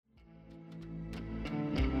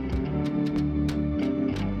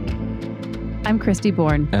I'm Christy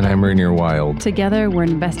Bourne. And I'm Rainier Wild. Together, we're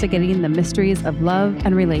investigating the mysteries of love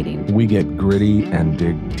and relating. We get gritty and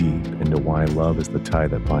dig deep into why love is the tie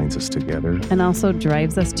that binds us together. And also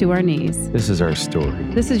drives us to our knees. This is our story.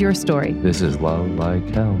 This is your story. This is Love Like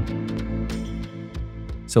Hell.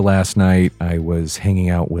 So last night, I was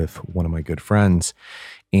hanging out with one of my good friends,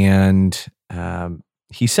 and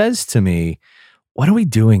he says to me, "What are we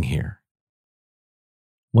doing here?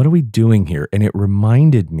 What are we doing here?" And it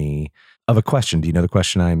reminded me of a question. Do you know the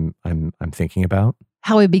question I'm thinking about?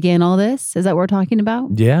 How we began all this? Is that what we're talking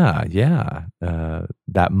about? Yeah.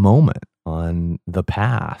 That moment on the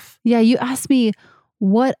path. Yeah, you asked me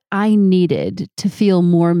what I needed to feel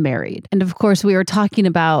more married. And of course, we were talking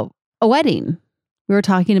about a wedding. We were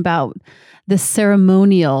talking about the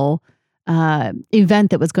ceremonial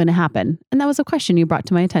event that was going to happen. And that was a question you brought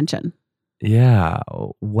to my attention. Yeah.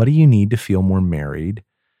 What do you need to feel more married?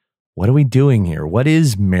 What are we doing here? What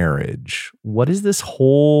is marriage? What is this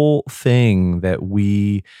whole thing that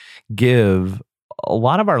we give a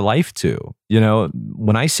lot of our life to? You know,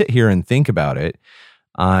 when I sit here and think about it,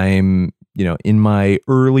 I'm, in my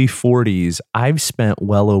early 40s, I've spent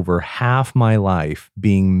well over half my life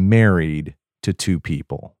being married to two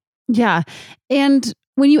people. Yeah. And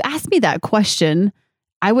when you asked me that question,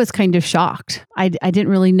 I was kind of shocked. I didn't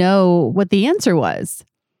really know what the answer was.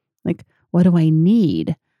 Like, what do I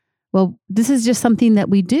need? Well, this is just something that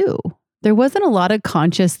we do. There wasn't a lot of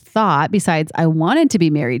conscious thought besides I wanted to be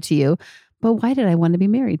married to you, but why did I want to be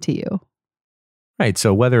married to you? Right.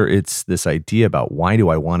 So whether it's this idea about why do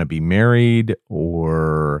I want to be married,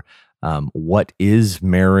 or what is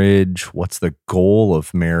marriage? What's the goal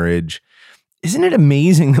of marriage? Isn't it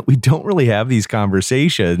amazing that we don't really have these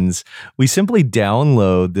conversations? We simply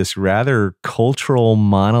download this rather cultural,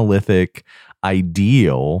 monolithic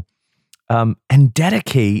ideal and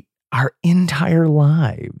dedicate our entire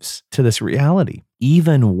lives to this reality,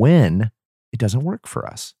 even when it doesn't work for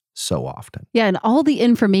us so often. Yeah, and all the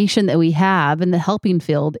information that we have in the helping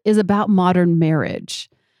field is about modern marriage,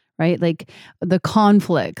 right? Like the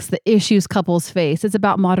conflicts, the issues couples face. It's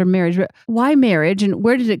about modern marriage. Why marriage, and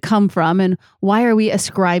where did it come from, and why are we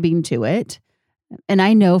ascribing to it? And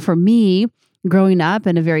I know for me, growing up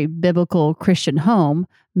in a very biblical Christian home,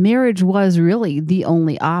 marriage was really the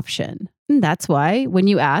only option. And that's why when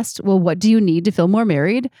you asked, well, what do you need to feel more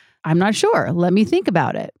married? I'm not sure. Let me think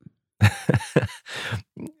about it.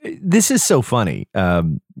 This is so funny.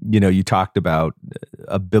 You talked about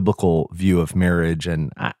a biblical view of marriage,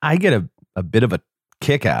 and I get a bit of a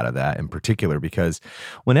kick out of that in particular, because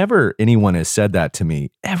whenever anyone has said that to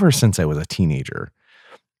me, ever since I was a teenager,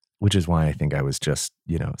 which is why I think I was just,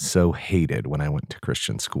 so hated when I went to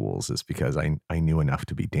Christian schools, is because I knew enough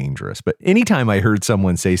to be dangerous. But anytime I heard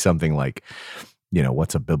someone say something like,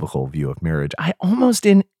 what's a biblical view of marriage? I almost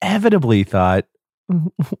inevitably thought,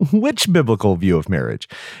 which biblical view of marriage?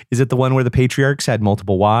 Is it the one where the patriarchs had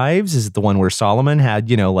multiple wives? Is it the one where Solomon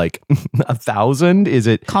had, like 1,000? Is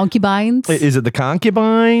it concubines? Is it the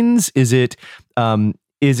concubines? Is it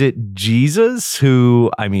Jesus,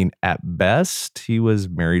 who, at best, he was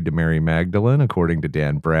married to Mary Magdalene, according to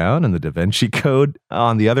Dan Brown and the Da Vinci Code.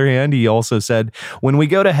 On the other hand, he also said, when we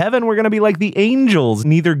go to heaven, we're going to be like the angels,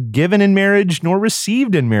 neither given in marriage nor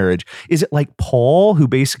received in marriage. Is it like Paul, who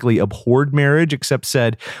basically abhorred marriage, except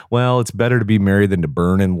said, well, it's better to be married than to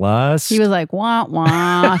burn in lust? He was like, wah,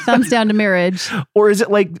 wah, thumbs down to marriage. Or is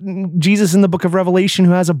it like Jesus in the book of Revelation,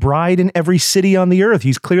 who has a bride in every city on the earth?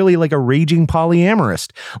 He's clearly like a raging polyamorist.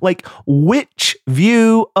 Like, which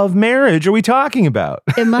view of marriage are we talking about?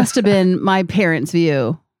 It must have been my parents'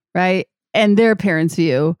 view, right? And their parents'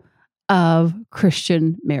 view of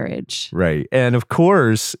Christian marriage. Right. And of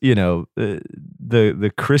course,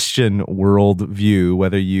 the Christian worldview,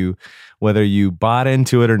 whether you bought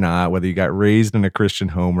into it or not, whether you got raised in a Christian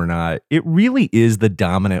home or not, it really is the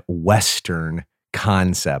dominant Western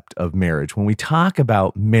concept of marriage. When we talk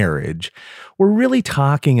about marriage, we're really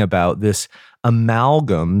talking about this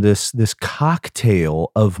amalgam, this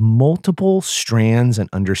cocktail of multiple strands and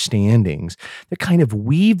understandings that kind of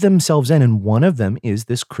weave themselves in. And one of them is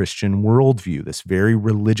this Christian worldview, this very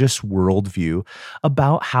religious worldview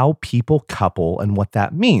about how people couple and what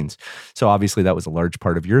that means. So obviously that was a large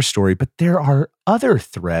part of your story, but there are other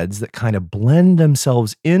threads that kind of blend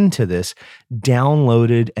themselves into this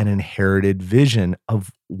downloaded and inherited vision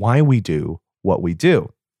of why we do what we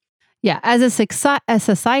do. Yeah, as a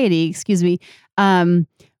society,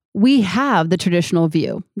 we have the traditional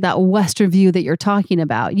view, that Western view that you're talking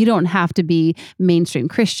about. You don't have to be mainstream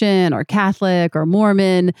Christian or Catholic or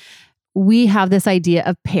Mormon. we have this idea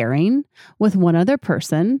of pairing with one other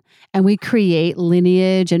person, and we create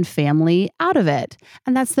lineage and family out of it.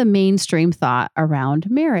 And that's the mainstream thought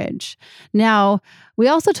around marriage. Now, we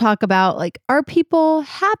also talk about, like, are people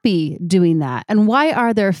happy doing that? And why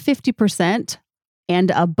are there 50%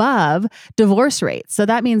 and above divorce rates? So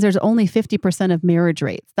that means there's only 50% of marriage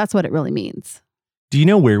rates. That's what it really means. Do you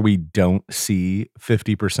know where we don't see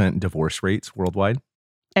 50% divorce rates worldwide?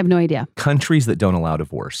 I have no idea. Countries that don't allow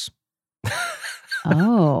divorce.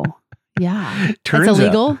 Oh, yeah. Turns It's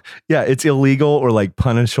illegal? Yeah, it's illegal or like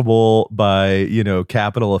punishable by,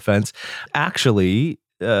 capital offense. Actually,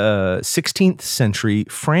 16th century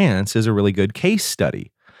France is a really good case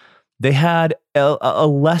study. They had a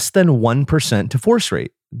less than 1% divorce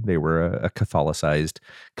rate. They were a Catholicized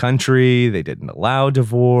country. They didn't allow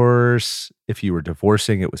divorce. If you were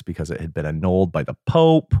divorcing, it was because it had been annulled by the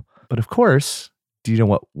Pope. But of course, do you know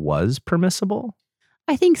what was permissible?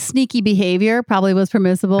 I think sneaky behavior probably was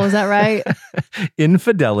permissible. Is that right?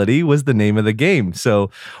 Infidelity was the name of the game. So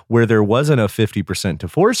where there wasn't a 50%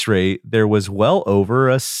 divorce rate, there was well over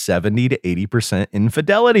a 70 to 80%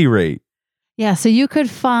 infidelity rate. Yeah, so you could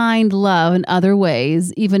find love in other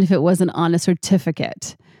ways, even if it wasn't on a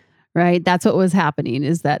certificate, right? That's what was happening,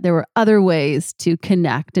 is that there were other ways to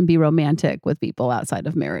connect and be romantic with people outside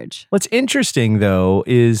of marriage. What's interesting, though,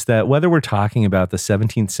 is that whether we're talking about the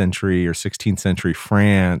 17th century or 16th century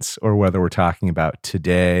France, or whether we're talking about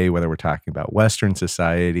today, whether we're talking about Western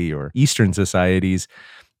society or Eastern societies,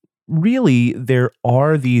 really, there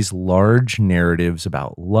are these large narratives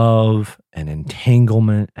about love and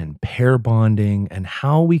entanglement and pair bonding and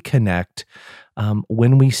how we connect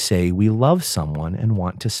when we say we love someone and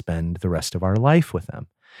want to spend the rest of our life with them.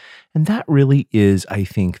 And that really is, I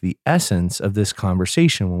think, the essence of this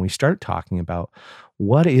conversation when we start talking about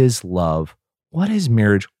what is love, what is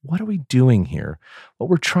marriage, what are we doing here? What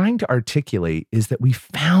we're trying to articulate is that we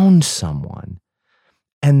found someone,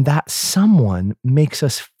 and that someone makes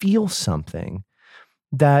us feel something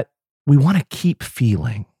that we want to keep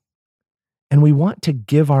feeling. And we want to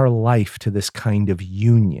give our life to this kind of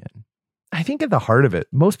union. I think at the heart of it,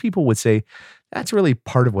 most people would say, that's really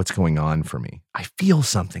part of what's going on for me. I feel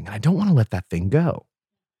something, and I don't want to let that thing go.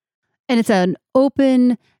 And it's an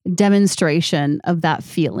open demonstration of that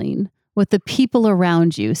feeling with the people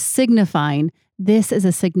around you, signifying this is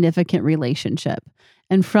a significant relationship.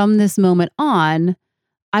 And from this moment on,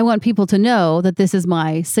 I want people to know that this is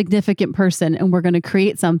my significant person, and we're going to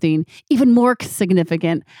create something even more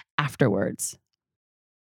significant afterwards.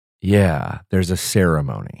 Yeah, there's a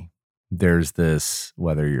ceremony. There's this,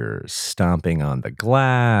 whether you're stomping on the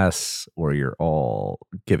glass or you're all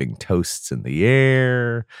giving toasts in the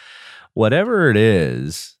air, whatever it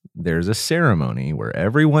is, there's a ceremony where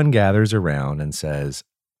everyone gathers around and says,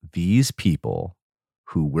 these people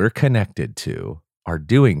who we're connected to are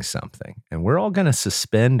doing something. And we're all going to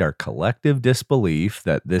suspend our collective disbelief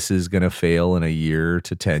that this is going to fail in a year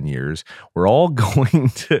to 10 years. We're all going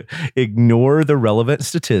to ignore the relevant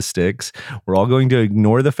statistics. We're all going to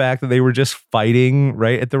ignore the fact that they were just fighting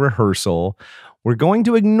right at the rehearsal. We're going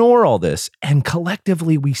to ignore all this. And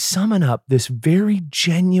collectively, we summon up this very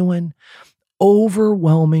genuine,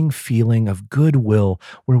 overwhelming feeling of goodwill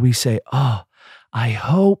where we say, oh, I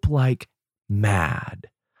hope like mad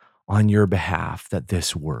on your behalf that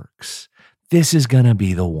this works. This is going to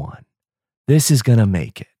be the one. This is going to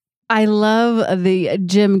make it. I love the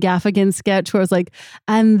Jim Gaffigan sketch where it's like,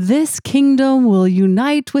 and this kingdom will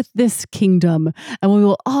unite with this kingdom, and we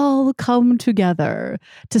will all come together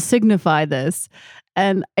to signify this.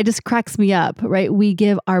 And it just cracks me up, right? We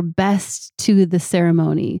give our best to the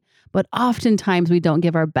ceremony, but oftentimes we don't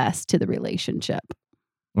give our best to the relationship.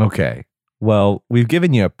 Okay. Well, we've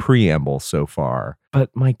given you a preamble so far,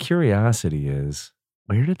 but my curiosity is,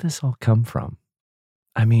 where did this all come from?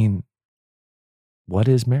 I mean, what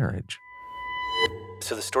is marriage?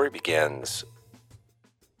 So the story begins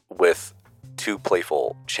with two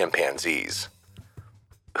playful chimpanzees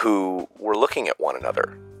who were looking at one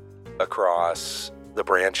another across the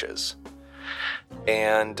branches.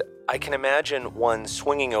 And I can imagine one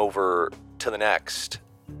swinging over to the next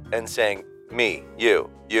and saying, me, you,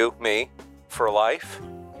 me, for life.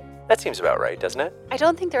 That seems about right, doesn't it? I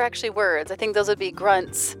don't think they're actually words. I think those would be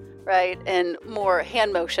grunts, right? And more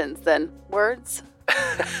hand motions than words.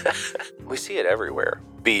 We see it everywhere.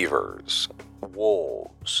 Beavers,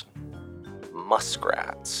 wolves,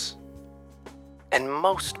 muskrats, and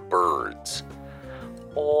most birds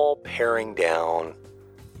all pairing down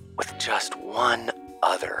with just one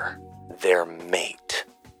other, their mate,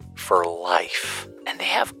 for life. And they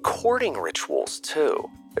have courting rituals too.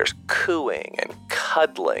 There's cooing and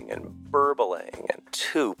cuddling and burbling and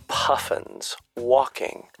two puffins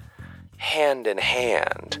walking hand in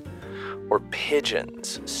hand, or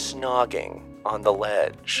pigeons snogging on the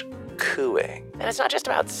ledge, cooing. And it's not just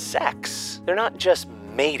about sex. They're not just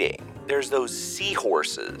mating. There's those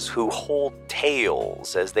seahorses who hold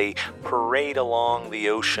tails as they parade along the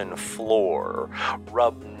ocean floor,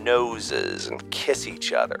 rub noses and kiss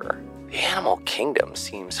each other. The animal kingdom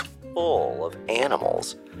seems full of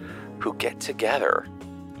animals who get together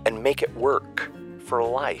and make it work for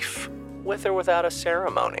life, with or without a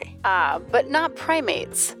ceremony. But not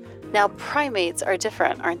primates. Now, primates are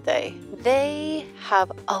different, aren't they? They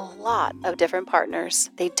have a lot of different partners.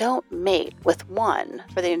 They don't mate with one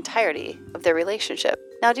for the entirety of their relationship.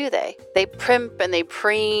 Now, do they? They primp and they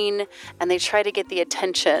preen and they try to get the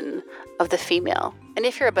attention of the female. And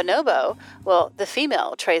if you're a bonobo, well, the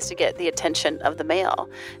female tries to get the attention of the male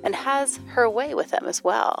and has her way with them as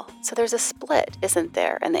well. So there's a split, isn't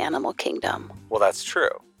there, in the animal kingdom? Well, that's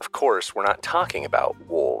true. Of course, we're not talking about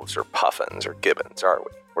wolves or puffins or gibbons, are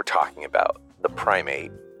we? We're talking about the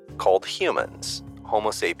primate called humans,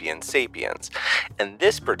 Homo sapiens sapiens. And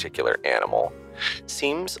this particular animal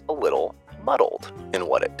seems a little muddled in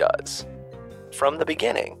what it does. From the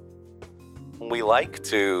beginning, we like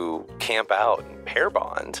to camp out and pair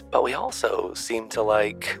bond, but we also seem to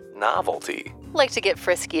like novelty. Like to get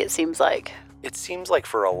frisky, it seems like. It seems like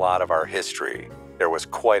for a lot of our history, there was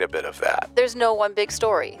quite a bit of that. There's no one big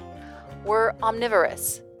story. We're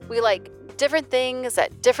omnivorous. We like different things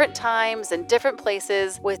at different times and different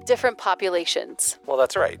places with different populations. Well,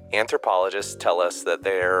 that's right. Anthropologists tell us that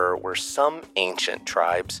there were some ancient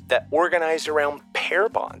tribes that organized around pair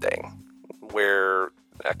bonding, where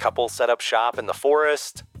a couple set up shop in the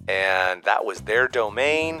forest, and that was their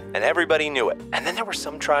domain, and everybody knew it. And then there were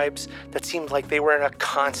some tribes that seemed like they were in a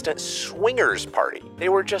constant swingers party. They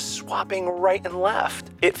were just swapping right and left.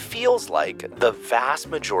 It feels like the vast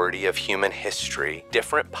majority of human history,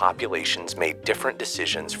 different populations made different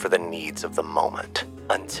decisions for the needs of the moment.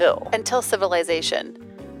 Until civilization,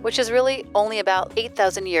 which is really only about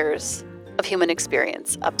 8,000 years of human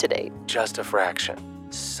experience up to date. Just a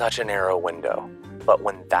fraction. Such a narrow window. But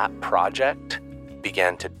when that project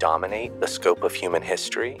began to dominate the scope of human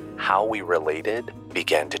history, how we related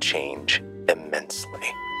began to change immensely.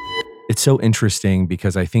 It's so interesting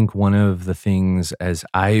because I think one of the things, as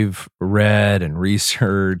I've read and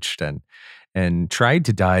researched and tried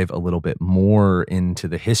to dive a little bit more into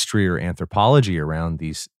the history or anthropology around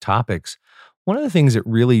these topics, one of the things that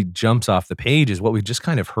really jumps off the page is what we just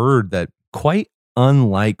kind of heard, that quite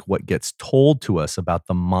unlike what gets told to us about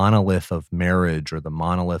the monolith of marriage or the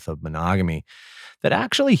monolith of monogamy, that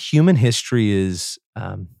actually human history is,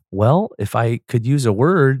 well, if I could use a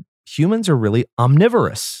word, humans are really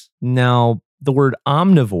omnivorous. Now, the word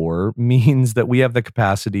omnivore means that we have the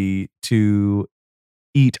capacity to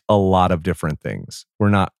eat a lot of different things. We're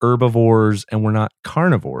not herbivores and we're not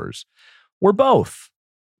carnivores. We're both.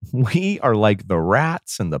 We are like the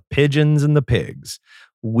rats and the pigeons and the pigs.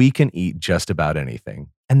 We can eat just about anything.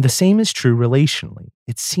 And the same is true relationally.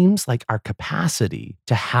 It seems like our capacity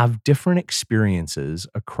to have different experiences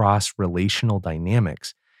across relational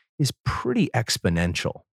dynamics is pretty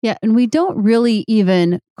exponential. Yeah, and we don't really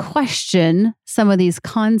even question some of these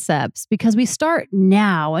concepts because we start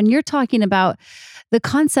now, and you're talking about the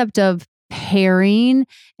concept of pairing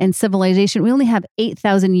and civilization. We only have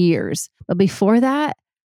 8,000 years, but before that,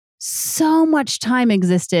 so much time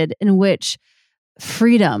existed in which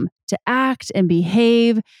freedom to act and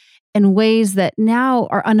behave in ways that now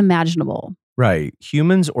are unimaginable. Right.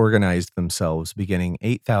 Humans organized themselves beginning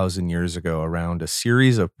 8,000 years ago around a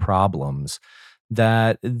series of problems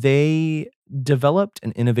that they developed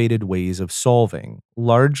and innovated ways of solving,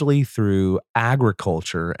 largely through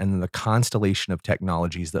agriculture and the constellation of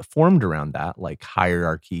technologies that formed around that, like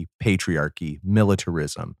hierarchy, patriarchy,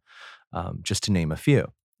 militarism, just to name a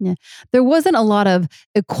few. Yeah. There wasn't a lot of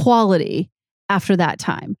equality after that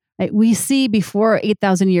time. Right? We see before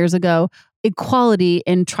 8,000 years ago, equality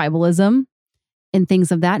in tribalism and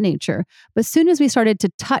things of that nature. But as soon as we started to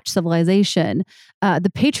touch civilization,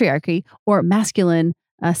 the patriarchy or masculine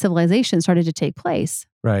civilization started to take place.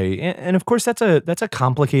 Right. And of course, that's a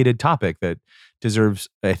complicated topic that deserves,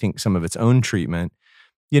 I think, some of its own treatment.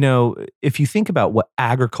 You know, if you think about what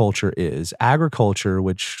agriculture is, agriculture,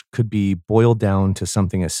 which could be boiled down to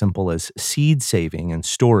something as simple as seed saving and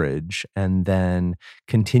storage, and then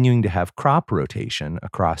continuing to have crop rotation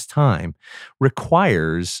across time,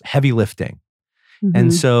 requires heavy lifting. Mm-hmm.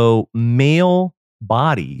 And so male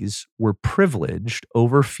bodies were privileged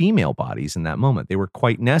over female bodies in that moment. They were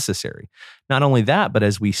quite necessary. Not only that, but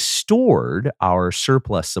as we stored our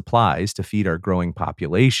surplus supplies to feed our growing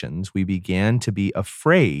populations, we began to be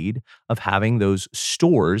afraid of having those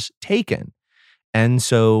stores taken. And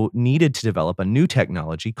so needed to develop a new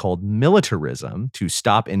technology called militarism to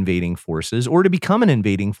stop invading forces or to become an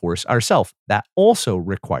invading force ourselves. That also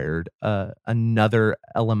required another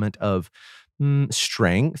element of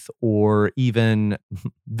strength or even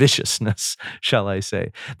viciousness, shall I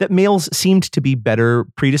say, that males seemed to be better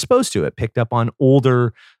predisposed to it, picked up on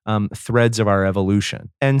older threads of our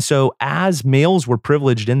evolution. And so as males were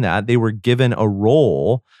privileged in that, they were given a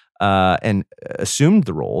role and assumed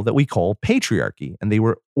the role that we call patriarchy. And they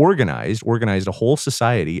were organized a whole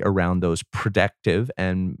society around those protective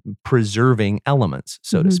and preserving elements,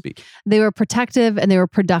 so to speak. They were protective and they were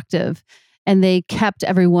productive. And they kept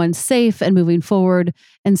everyone safe and moving forward.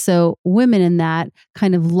 And so women in that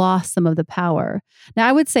kind of lost some of the power. Now,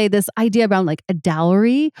 I would say this idea around like a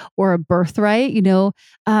dowry or a birthright,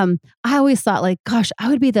 I always thought like, gosh, I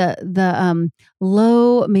would be the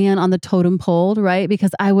low man on the totem pole, right?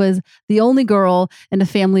 Because I was the only girl in a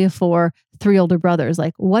family of 4, 3 older brothers.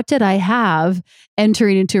 Like, what did I have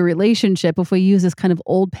entering into a relationship? If we use this kind of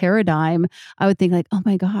old paradigm, I would think like, oh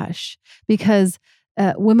my gosh, because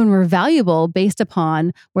women were valuable based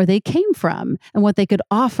upon where they came from and what they could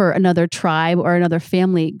offer another tribe or another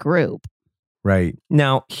family group. Right.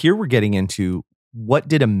 Now, here we're getting into what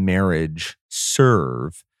did a marriage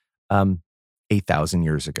serve 8,000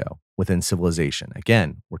 years ago within civilization?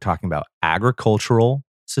 Again, we're talking about agricultural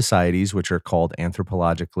societies, which are called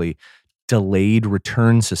anthropologically delayed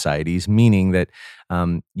return societies, meaning that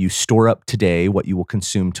you store up today what you will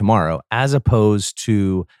consume tomorrow, as opposed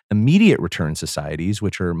to immediate return societies,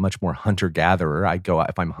 which are much more hunter-gatherer. I go out,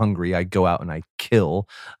 if I'm hungry, I go out and I kill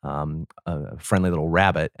a friendly little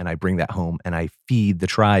rabbit and I bring that home and I feed the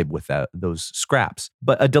tribe with those scraps.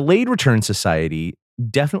 But a delayed return society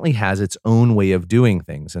definitely has its own way of doing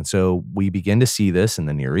things. And so we begin to see this in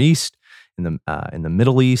the Near East, in the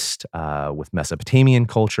Middle East, with Mesopotamian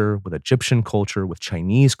culture, with Egyptian culture, with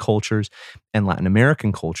Chinese cultures, and Latin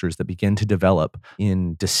American cultures that begin to develop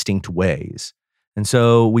in distinct ways. And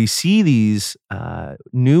so we see these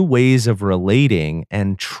new ways of relating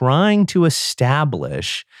and trying to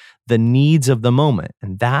establish the needs of the moment.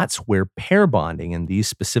 And that's where pair bonding in these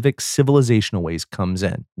specific civilizational ways comes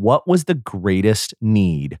in. What was the greatest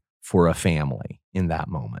need for a family in that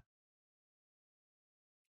moment?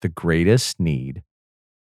 The greatest need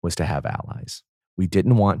was to have allies. We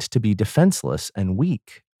didn't want to be defenseless and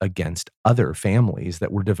weak against other families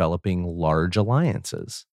that were developing large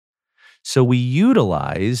alliances. So we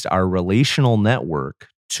utilized our relational network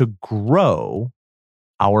to grow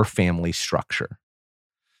our family structure.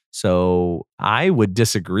 So I would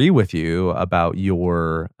disagree with you about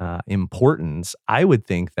your importance. I would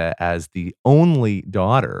think that as the only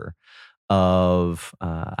daughter of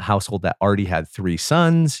a household that already had 3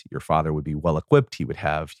 sons, your father would be well equipped. He would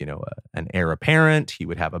have, an heir apparent. He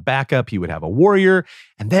would have a backup. He would have a warrior.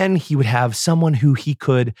 And then he would have someone who he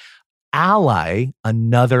could ally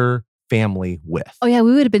another family with. Oh yeah,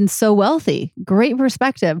 we would have been so wealthy. Great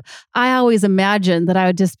perspective. I always imagined that I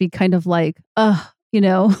would just be kind of like, I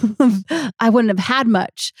wouldn't have had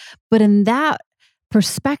much. But in that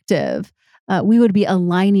perspective, we would be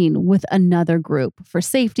aligning with another group for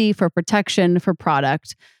safety, for protection, for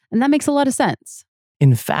product. And that makes a lot of sense.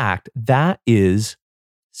 In fact, that is,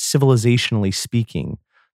 civilizationally speaking,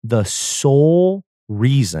 the sole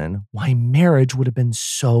reason why marriage would have been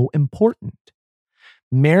so important.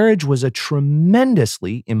 Marriage was a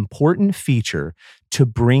tremendously important feature to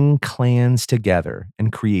bring clans together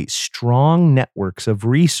and create strong networks of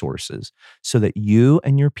resources so that you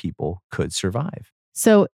and your people could survive.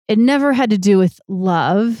 So it never had to do with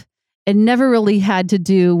love. It never really had to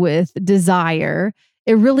do with desire.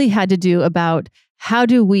 It really had to do about how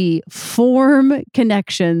do we form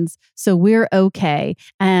connections so we're okay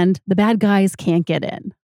and the bad guys can't get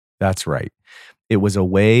in. That's right. It was a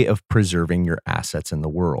way of preserving your assets in the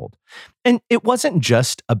world. And it wasn't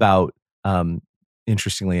just about,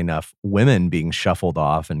 interestingly enough, women being shuffled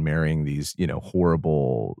off and marrying these,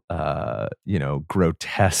 horrible,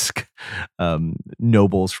 grotesque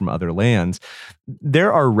nobles from other lands.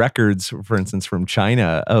 There are records, for instance, from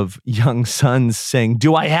China of young sons saying,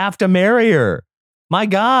 "Do I have to marry her? My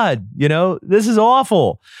God, this is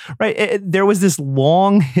awful," right? There was this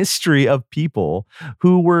long history of people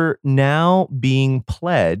who were now being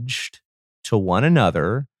pledged to one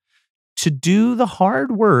another to do the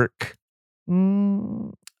hard work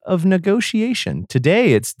of negotiation.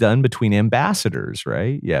 Today, it's done between ambassadors,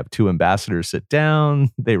 right? You have two ambassadors sit down,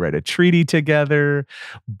 they write a treaty together,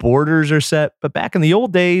 borders are set. But back in the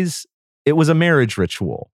old days, it was a marriage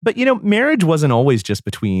ritual. But, marriage wasn't always just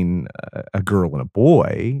between a girl and a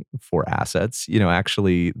boy for assets.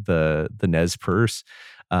 Actually, the Nez Perce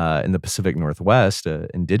in the Pacific Northwest,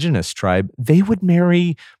 indigenous tribe, they would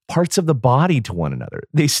marry parts of the body to one another.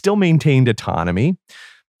 They still maintained autonomy,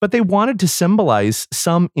 but they wanted to symbolize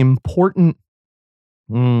some important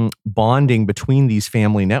bonding between these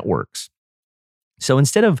family networks. So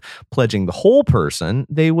instead of pledging the whole person,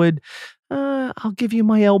 they would, I'll give you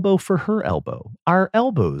my elbow for her elbow. Our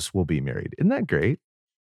elbows will be married. Isn't that great?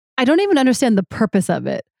 I don't even understand the purpose of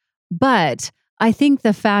it, but I think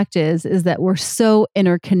the fact is that we're so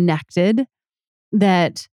interconnected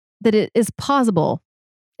that it is possible.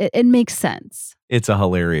 It makes sense. It's a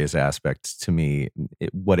hilarious aspect to me.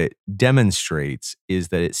 What it demonstrates is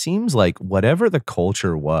that it seems like whatever the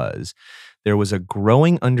culture was, there was a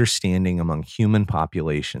growing understanding among human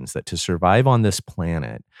populations that to survive on this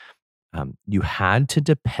planet, you had to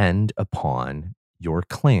depend upon your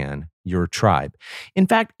clan, your tribe. In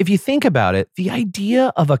fact, if you think about it, the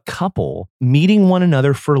idea of a couple meeting one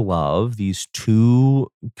another for love, these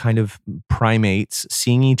two kind of primates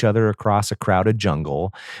seeing each other across a crowded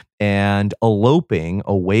jungle and eloping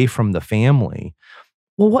away from the family,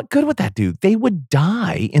 well, what good would that do? They would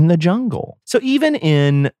die in the jungle. So even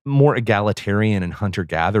in more egalitarian and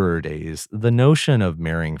hunter-gatherer days, the notion of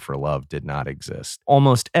marrying for love did not exist.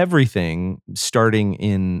 Almost everything starting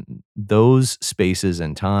in those spaces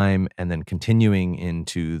and time and then continuing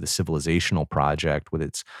into the civilizational project with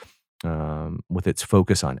its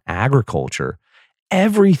focus on agriculture,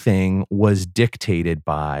 everything was dictated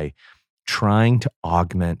by trying to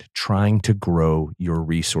augment, trying to grow your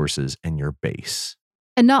resources and your base.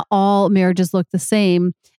 And not all marriages look the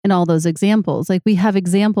same in all those examples. Like we have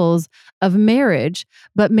examples of marriage,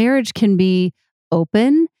 but marriage can be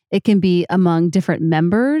open. It can be among different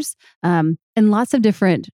members and lots of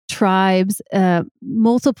different tribes.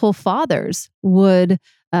 Multiple fathers would,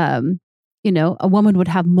 a woman would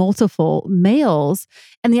have multiple males.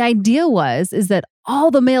 And the idea is that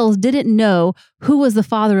all the males didn't know who was the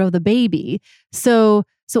father of the baby. So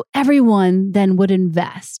everyone then would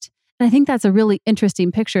invest. And I think that's a really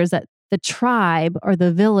interesting picture, is that the tribe or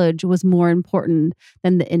the village was more important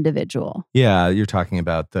than the individual. Yeah, you're talking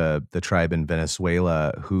about the tribe in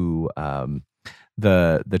Venezuela who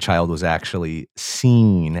the child was actually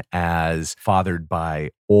seen as fathered by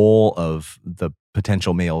all of the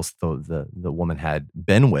potential males the woman had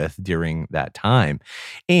been with during that time.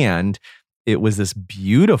 And it was this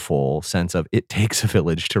beautiful sense of it takes a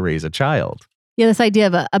village to raise a child. Yeah, this idea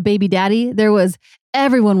of a baby daddy,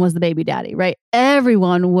 everyone was the baby daddy, right?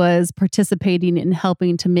 Everyone was participating in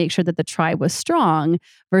helping to make sure that the tribe was strong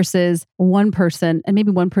versus one person, and maybe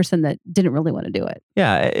one person that didn't really want to do it.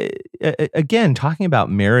 Yeah. Again, talking about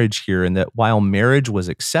marriage here, and that while marriage was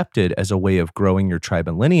accepted as a way of growing your tribe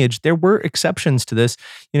and lineage, there were exceptions to this.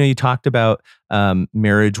 You talked about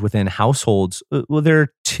marriage within households. Well, there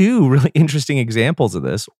are two really interesting examples of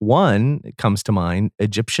this. One comes to mind,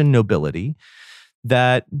 Egyptian nobility,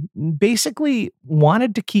 that basically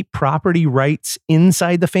wanted to keep property rights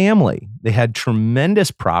inside the family. They had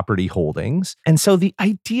tremendous property holdings. And so the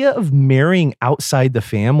idea of marrying outside the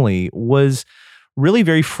family was really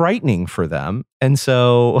very frightening for them. And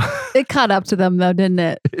so it caught up to them though, didn't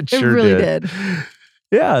it? It sure really did.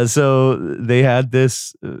 Yeah, so they had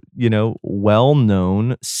this,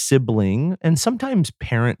 well-known sibling and sometimes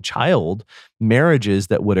parent-child marriages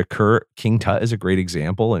that would occur. King Tut is a great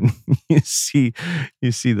example, and you see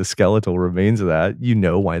the skeletal remains of that. You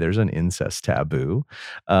know why there's an incest taboo.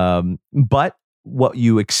 But what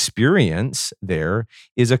you experience there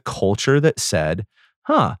is a culture that said,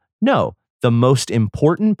 no, the most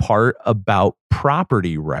important part about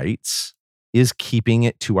property rights is keeping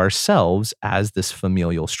it to ourselves as this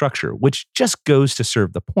familial structure, which just goes to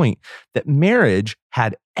serve the point that marriage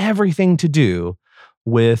had everything to do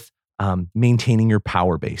with maintaining your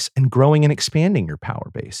power base and growing and expanding your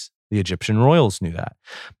power base. The Egyptian royals knew that.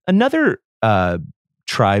 Another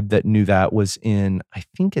tribe that knew that was in, I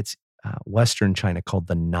think it's Western China, called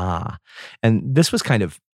the Na. And this was kind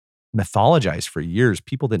of mythologized for years.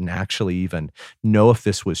 People didn't actually even know if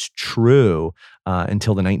this was true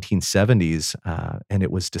until the 1970s, and it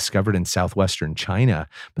was discovered in southwestern China.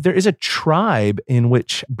 But there is a tribe in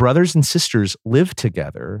which brothers and sisters live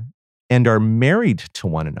together and are married to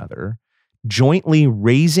one another, jointly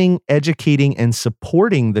raising, educating, and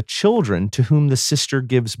supporting the children to whom the sister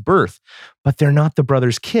gives birth, but they're not the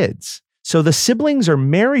brother's kids. So the siblings are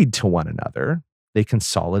married to one another, They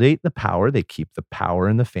consolidate the power. They keep the power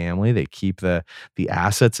in the family. They keep the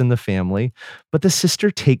assets in the family. But the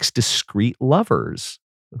sister takes discreet lovers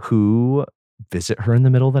who visit her in the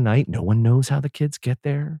middle of the night. No one knows how the kids get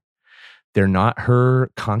there. They're not her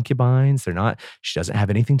concubines. She doesn't have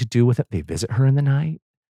anything to do with it. They visit her in the night.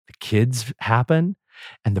 The kids happen,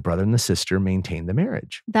 and the brother and the sister maintain the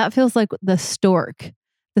marriage. That feels like the stork.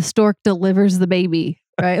 The stork delivers the baby,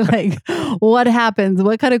 right? Like, what happens?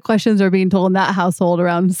 What kind of questions are being told in that household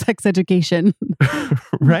around sex education?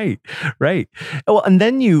 Right. Well, and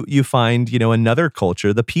then you find, another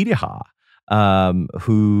culture, the Piriha,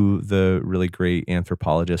 who the really great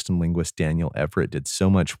anthropologist and linguist Daniel Everett did so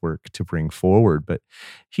much work to bring forward. But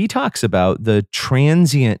he talks about the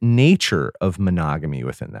transient nature of monogamy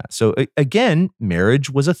within that. So again, marriage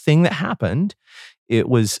was a thing that happened. It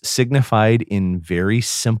was signified in very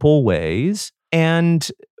simple ways. And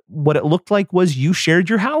what it looked like was you shared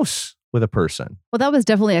your house with a person. Well, that was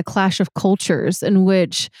definitely a clash of cultures in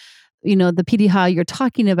which, the Piriha you're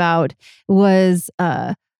talking about was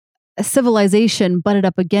a civilization butted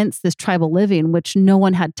up against this tribal living, which no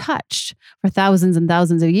one had touched for thousands and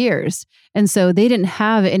thousands of years. And so they didn't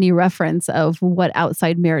have any reference of what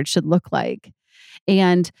outside marriage should look like.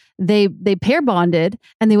 And they pair bonded,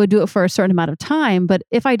 and they would do it for a certain amount of time. But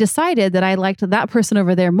if I decided that I liked that person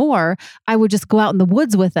over there more, I would just go out in the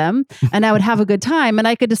woods with them and I would have a good time, and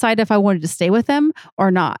I could decide if I wanted to stay with them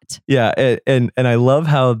or not. Yeah. And I love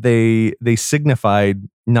how they signified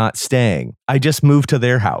not staying. I just moved to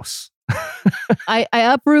their house. I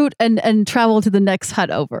uproot and travel to the next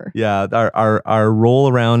hut over. Yeah. Our roll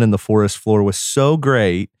around in the forest floor was so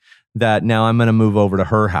great that now I'm going to move over to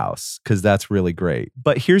her house because that's really great.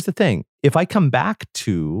 But here's the thing. If I come back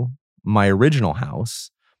to my original house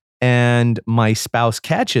and my spouse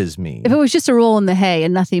catches me. If it was just a roll in the hay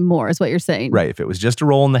and nothing more is what you're saying. Right. If it was just a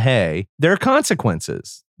roll in the hay, there are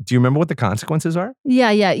consequences. Do you remember what the consequences are?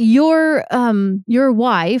 Yeah. Your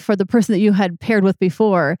wife, or the person that you had paired with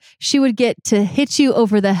before, she would get to hit you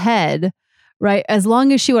over the head, right? As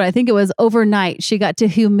long as she would, I think it was overnight, she got to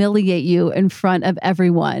humiliate you in front of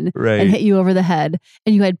everyone, right, and hit you over the head,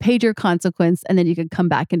 and you had paid your consequence, and then you could come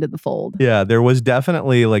back into the fold. Yeah, there was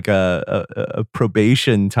definitely like a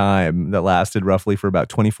probation time that lasted roughly for about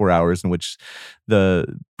 24 hours, in which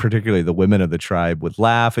particularly the women of the tribe would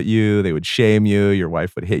laugh at you, they would shame you, your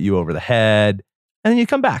wife would hit you over the head, and then you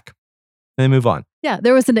come back and then move on. Yeah,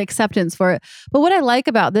 there was an acceptance for it. But what I like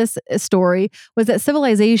about this story was that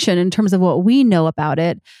civilization, in terms of what we know about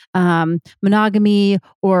it, monogamy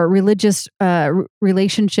or religious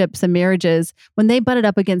relationships and marriages, when they butted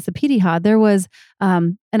up against the Piriha, there was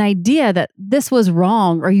an idea that this was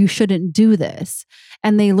wrong or you shouldn't do this.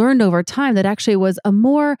 And they learned over time that actually was a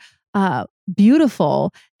more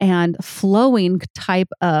beautiful and flowing type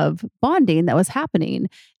of bonding that was happening.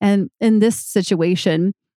 And in this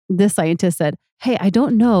situation, this scientist said, hey, I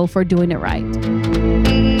don't know if we're doing it right.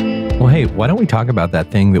 Well, hey, why don't we talk about that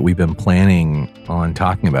thing that we've been planning on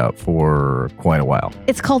talking about for quite a while?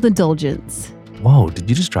 It's called indulgence. Whoa, did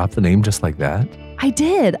you just drop the name just like that? I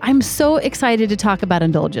did. I'm so excited to talk about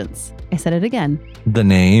indulgence. I said it again. The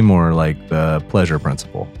name or like the pleasure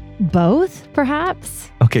principle? Both, perhaps.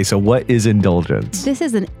 Okay, so what is indulgence? This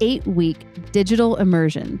is an 8-week digital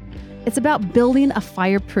immersion. It's about building a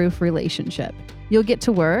fireproof relationship. You'll get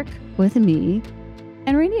to work with me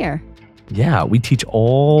and Rainier. Yeah, we teach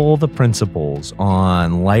all the principles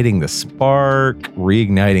on lighting the spark,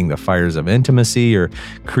 reigniting the fires of intimacy, or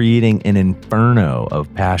creating an inferno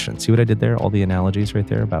of passion. See what I did there? All the analogies right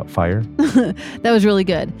there about fire. That was really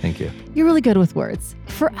good. Thank you. You're really good with words.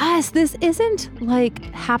 For us, this isn't like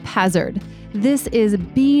haphazard. This is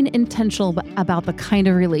being intentional about the kind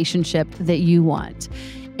of relationship that you want.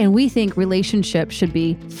 And we think relationships should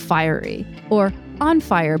be fiery or on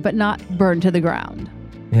fire, but not burned to the ground.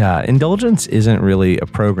 Yeah, indulgence isn't really a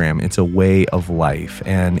program, it's a way of life.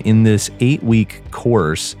 And in this 8-week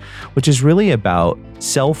course, which is really about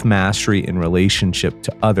self-mastery in relationship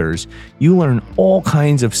to others, you learn all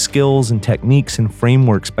kinds of skills and techniques and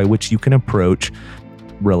frameworks by which you can approach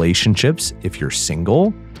relationships if you're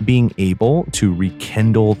single, being able to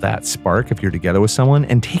rekindle that spark if you're together with someone,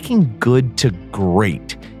 and taking good to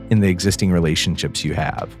great in the existing relationships you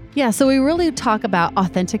have. Yeah, so we really talk about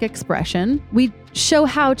authentic expression. We show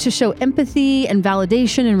how to show empathy and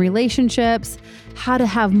validation in relationships, how to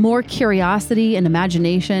have more curiosity and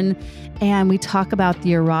imagination, and we talk about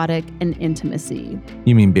the erotic and intimacy.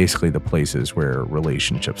 You mean basically the places where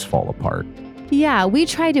relationships fall apart? Yeah, we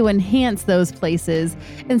try to enhance those places.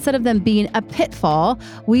 Instead of them being a pitfall,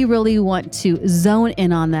 we really want to zone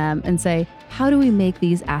in on them and say, how do we make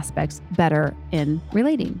these aspects better in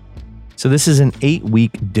relating? So this is an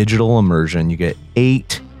 8-week digital immersion. You get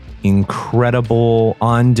 8 incredible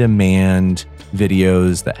on-demand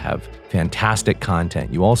videos that have fantastic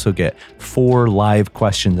content. You also get 4 live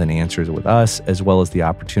questions and answers with us, as well as the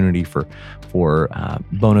opportunity for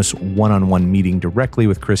bonus one-on-one meeting directly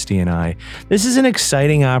with Christy and I. This is an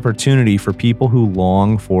exciting opportunity for people who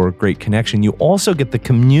long for great connection. You also get the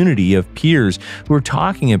community of peers who are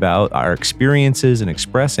talking about our experiences and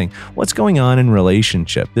expressing what's going on in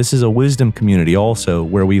relationship. This is a wisdom community also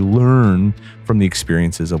where we learn from the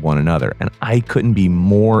experiences of one another. And I couldn't be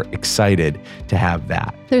more excited to have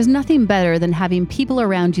that. There's nothing better than having people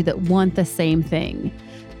around you that want the same thing.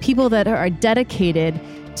 People that are dedicated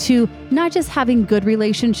to not just having good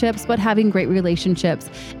relationships, but having great relationships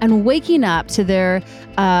and waking up to their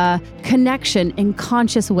connection in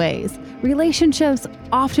conscious ways. Relationships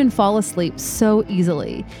often fall asleep so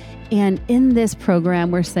easily. And in this program,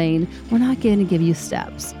 we're saying, we're not going to give you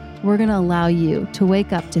steps. We're going to allow you to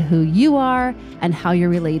wake up to who you are and how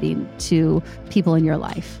you're relating to people in your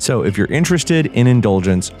life. So if you're interested in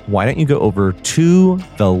indulgence, why don't you go over to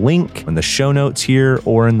the link in the show notes here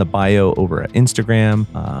or in the bio over at Instagram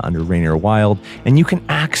under Rainier Wild, and you can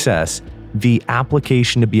access the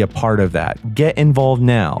application to be a part of that. Get involved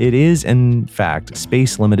now. It is, in fact, a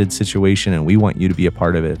space-limited situation, and we want you to be a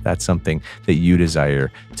part of it if that's something that you desire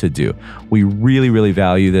to do. We really, really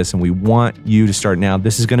value this, and we want you to start now.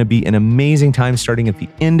 This is going to be an amazing time starting at the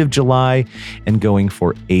end of July and going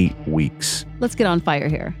for 8 weeks. Let's get on fire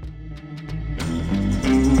here.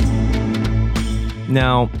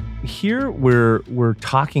 Now, here we're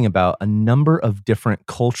talking about a number of different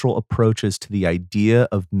cultural approaches to the idea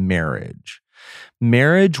of marriage.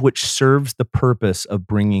 Marriage, which serves the purpose of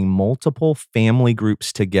bringing multiple family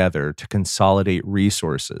groups together to consolidate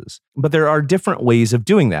resources. But there are different ways of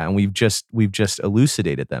doing that, and we've just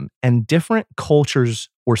elucidated them. And different cultures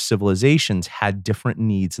or civilizations had different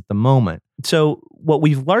needs at the moment. So what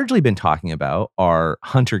we've largely been talking about are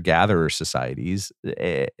hunter-gatherer societies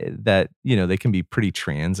that, they can be pretty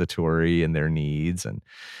transitory in their needs, and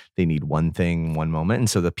they need one thing one moment. And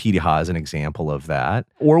so the Pitaha is an example of that.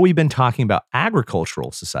 Or we've been talking about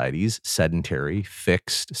agricultural societies, sedentary,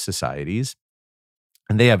 fixed societies,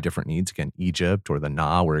 and they have different needs. Again, Egypt or the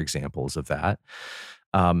Na were examples of that.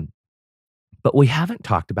 But we haven't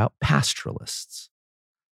talked about pastoralists.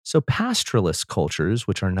 So pastoralist cultures,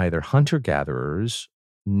 which are neither hunter-gatherers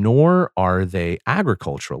nor are they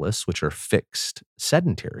agriculturalists, which are fixed,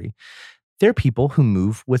 sedentary, they're people who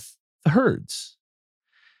move with the herds.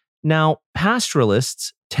 Now,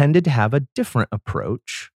 pastoralists tended to have a different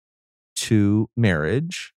approach to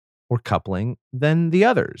marriage or coupling than the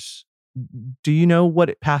others. Do you know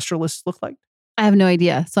what pastoralists look like? I have no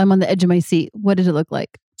idea. So I'm on the edge of my seat. What did it look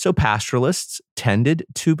like? So pastoralists tended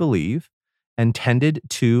to believe and tended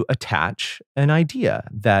to attach an idea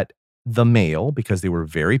that the male, because they were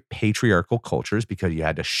very patriarchal cultures, because you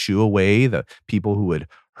had to shoo away the people who would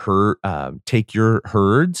take your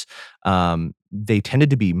herds, they tended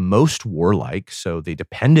to be most warlike, so they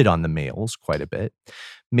depended on the males quite a bit.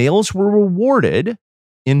 Males were rewarded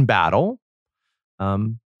in battle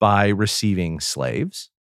by receiving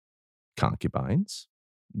slaves, concubines.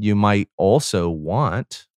 You might also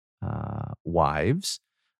want wives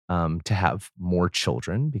to have more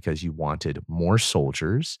children because you wanted more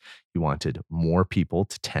soldiers. You wanted more people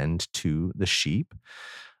to tend to the sheep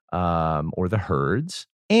or the herds.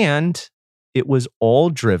 And it was all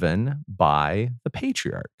driven by the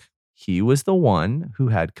patriarch. He was the one who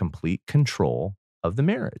had complete control of the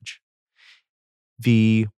marriage.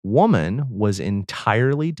 The woman was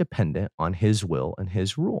entirely dependent on his will and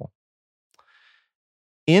his rule.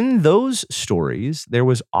 In those stories, there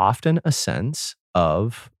was often a sense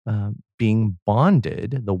of being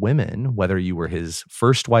bonded, the women, whether you were his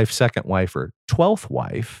first wife, second wife, or 12th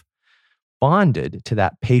wife, bonded to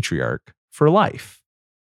that patriarch for life.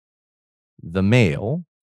 The male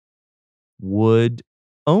would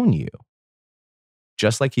own you,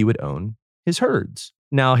 just like he would own his herds.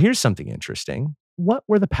 Now, here's something interesting. What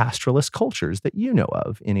were the pastoralist cultures that you know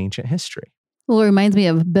of in ancient history? Well, it reminds me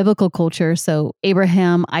of biblical culture. So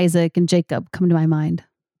Abraham, Isaac, and Jacob come to my mind.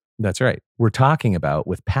 That's right. We're talking about,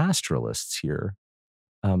 with pastoralists here,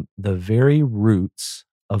 the very roots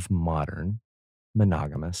of modern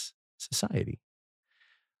monogamous society,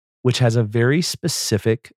 which has a very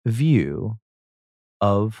specific view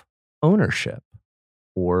of ownership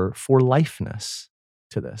or for lifeness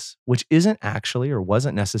to this, which isn't actually or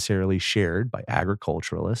wasn't necessarily shared by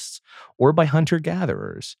agriculturalists or by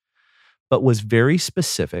hunter-gatherers, but was very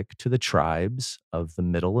specific to the tribes of the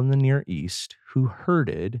Middle and the Near East who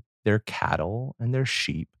herded their cattle and their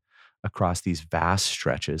sheep across these vast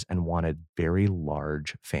stretches and wanted very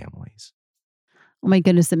large families. Oh my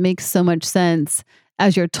goodness, it makes so much sense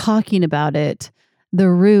as you're talking about it. The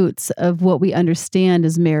roots of what we understand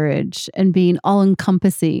as marriage and being all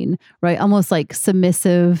encompassing, right? Almost like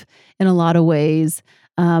submissive in a lot of ways.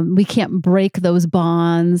 We can't break those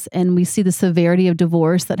bonds. And we see the severity of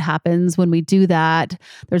divorce that happens when we do that.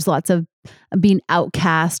 There's lots of being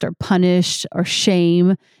outcast or punished or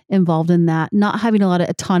shame involved in that, not having a lot of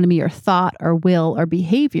autonomy or thought or will or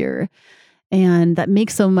behavior. And that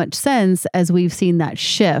makes so much sense as we've seen that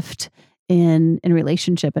shift in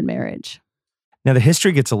relationship and marriage. Now, the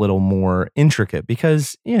history gets a little more intricate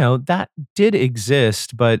because, that did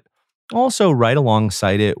exist, but also right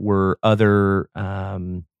alongside it were other,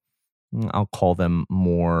 we'll call them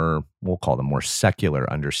more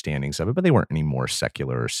secular understandings of it, but they weren't any more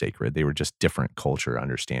secular or sacred. They were just different culture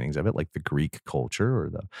understandings of it, like the Greek culture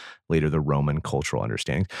or later the Roman cultural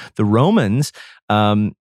understandings. The Romans,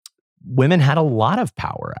 women had a lot of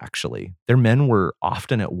power, actually. Their men were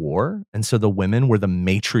often at war, and so the women were the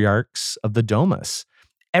matriarchs of the domus.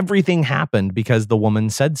 Everything happened because the woman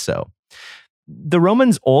said so. The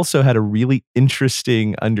Romans also had a really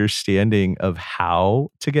interesting understanding of how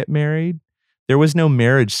to get married. There was no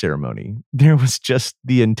marriage ceremony. There was just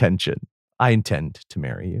the intention. I intend to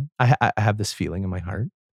marry you. I have this feeling in my heart.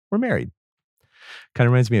 We're married. Kind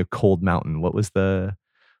of reminds me of Cold Mountain. What was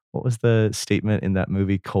the statement in that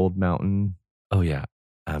movie, Cold Mountain? Oh, yeah.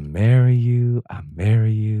 I marry you, I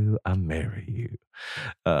marry you, I marry you.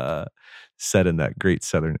 Said in that great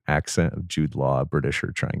Southern accent of Jude Law, a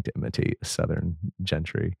Britisher trying to imitate a Southern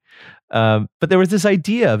gentry. But there was this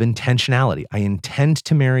idea of intentionality. I intend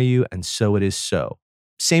to marry you, and so it is so.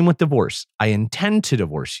 Same with divorce. I intend to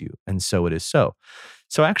divorce you, and so it is so.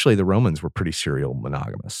 So actually, the Romans were pretty serial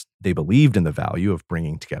monogamous. They believed in the value of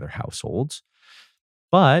bringing together households,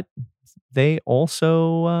 but they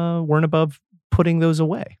also weren't above putting those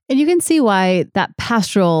away. And you can see why that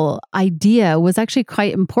pastoral idea was actually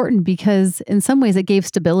quite important, because in some ways it gave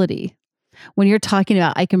stability. When you're talking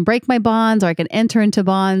about, I can break my bonds or I can enter into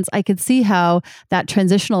bonds, I could see how that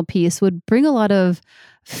transitional piece would bring a lot of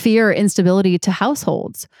fear, instability to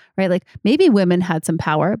households, right? Like maybe women had some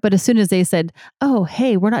power, but as soon as they said, oh,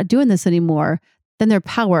 hey, we're not doing this anymore, then their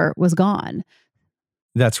power was gone.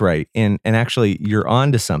 That's right. And actually, you're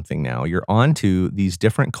on to something now. You're on to these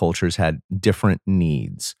different cultures had different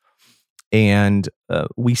needs. And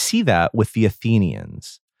we see that with the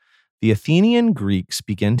Athenians. The Athenian Greeks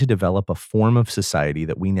begin to develop a form of society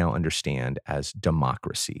that we now understand as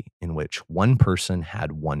democracy, in which one person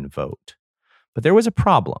had one vote. But there was a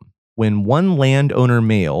problem. When one landowner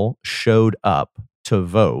male showed up to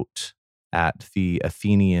vote at the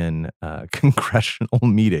Athenian congressional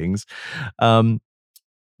meetings,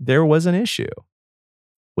 there was an issue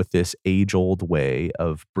with this age-old way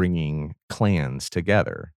of bringing clans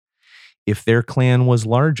together. If their clan was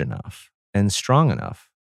large enough and strong enough,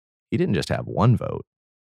 he didn't just have one vote.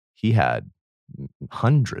 He had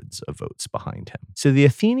hundreds of votes behind him. So the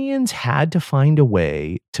Athenians had to find a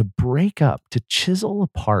way to break up, to chisel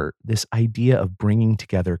apart this idea of bringing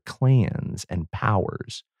together clans and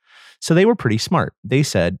powers. So they were pretty smart. They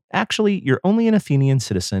said, actually, you're only an Athenian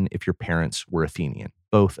citizen if your parents were Athenian,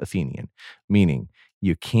 both Athenian, meaning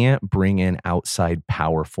you can't bring in outside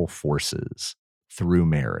powerful forces through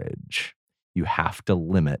marriage. You have to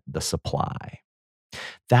limit the supply.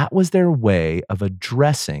 That was their way of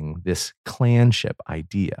addressing this clanship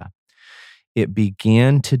idea. It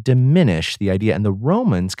began to diminish the idea, and the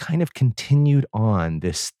Romans kind of continued on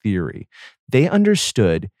this theory. They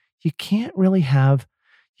understood you can't really have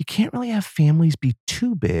families be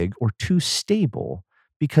too big or too stable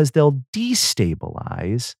because they'll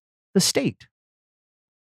destabilize the state.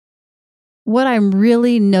 What I'm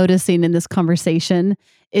really noticing in this conversation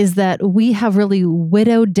is that we have really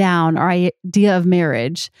widowed down our idea of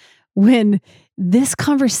marriage when this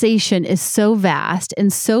conversation is so vast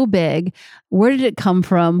and so big. Where did it come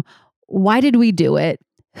from? Why did we do it?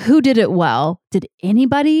 Who did it well? Did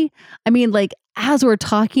anybody? I mean, like, as we're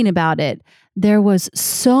talking about it, there was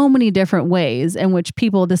so many different ways in which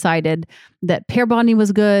people decided that pair bonding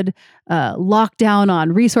was good, lockdown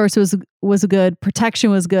on resources was good, protection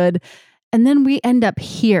was good. And then we end up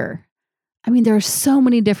here. I mean, there are so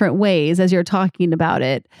many different ways, as you're talking about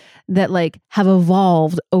it, that like have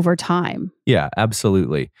evolved over time. Yeah,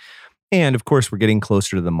 absolutely. And of course, we're getting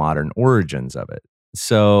closer to the modern origins of it.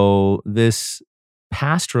 So this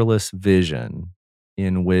pastoralist vision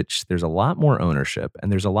in which there's a lot more ownership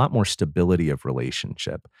and there's a lot more stability of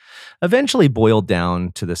relationship eventually boiled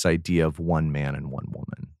down to this idea of one man and one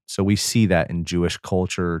woman. So we see that in Jewish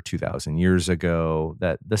culture 2,000 years ago,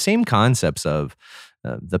 that the same concepts of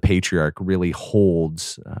the patriarch really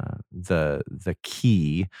holds the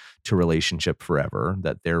key to relationship forever,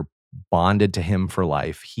 that they're bonded to him for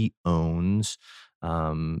life. He owns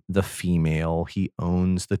the female, he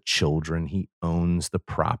owns the children, he owns the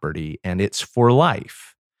property, and it's for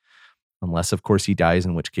life. Unless, of course, he dies,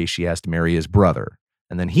 in which case she has to marry his brother,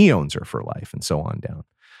 and then he owns her for life, and so on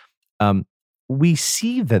down. We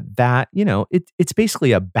see that it's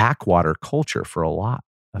basically a backwater culture for a lot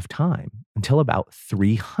of time until about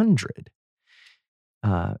 300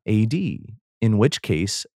 AD, in which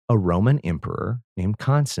case a Roman emperor named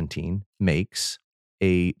Constantine makes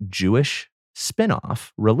a Jewish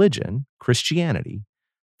spin-off religion, Christianity,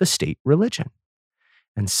 the state religion.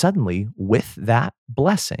 And suddenly, with that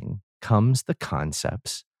blessing comes the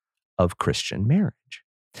concepts of Christian marriage.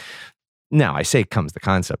 Now, I say comes the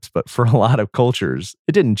concepts, but for a lot of cultures,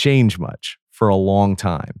 it didn't change much for a long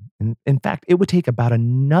time. And in fact, it would take about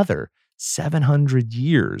another 700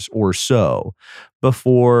 years or so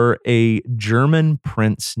before a German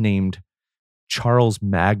prince named Charles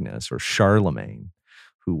Magnus, or Charlemagne,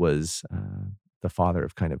 who was the father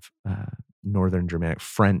of kind of Northern Germanic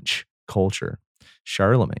French culture,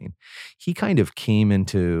 Charlemagne, he kind of came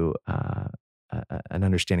into an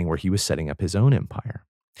understanding where he was setting up his own empire.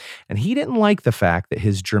 And he didn't like the fact that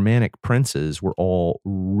his Germanic princes were all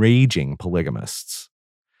raging polygamists.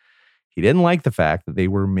 He didn't like the fact that they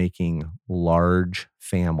were making large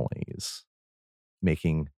families,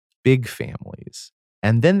 making big families.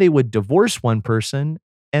 And then they would divorce one person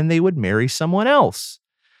and they would marry someone else.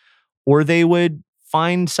 Or they would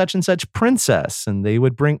find such and such princess and they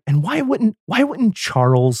would bring, and why wouldn't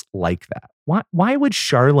Charles like that? Why would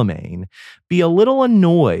Charlemagne be a little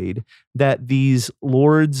annoyed that these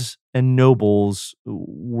lords and nobles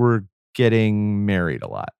were getting married a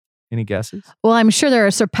lot? Any guesses? Well, I'm sure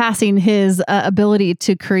they're surpassing his ability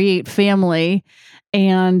to create family,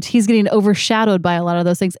 and he's getting overshadowed by a lot of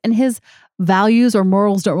those things. And his values or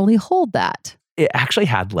morals don't really hold that. It actually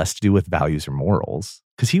had less to do with values or morals,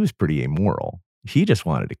 because he was pretty amoral. He just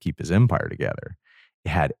wanted to keep his empire together. It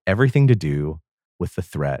had everything to do with the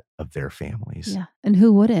threat of their families. Yeah. And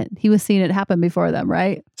who wouldn't? He was seeing it happen before them,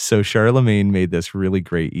 right? So Charlemagne made this really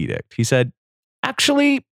great edict. He said,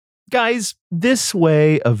 actually, guys, this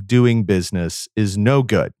way of doing business is no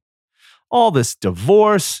good. All this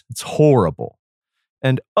divorce, it's horrible.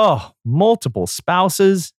 And multiple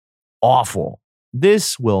spouses, awful.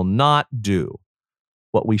 This will not do.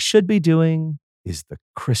 What we should be doing is the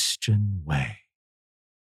Christian way,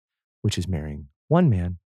 which is marrying one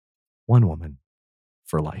man, one woman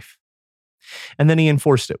for life. And then he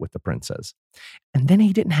enforced it with the princes. And then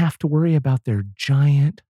he didn't have to worry about their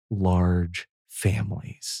giant, large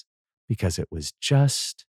families, because it was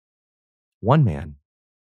just one man,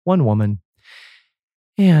 one woman,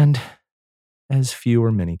 and as few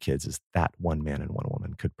or many kids as that one man and one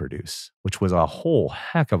woman could produce, which was a whole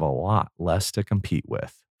heck of a lot less to compete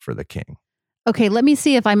with for the king. Okay, let me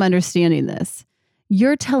see if I'm understanding this.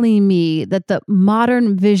 You're telling me that the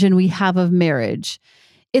modern vision we have of marriage,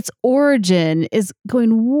 its origin is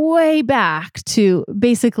going way back to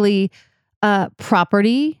basically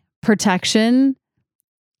property, protection,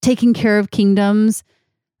 taking care of kingdoms,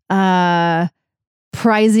 prizing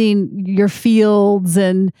your fields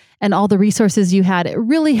and all the resources you had. It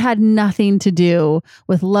really had nothing to do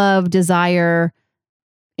with love, desire,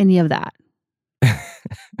 any of that.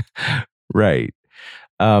 Right.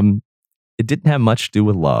 It didn't have much to do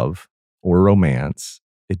with love or romance.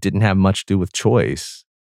 It didn't have much to do with choice.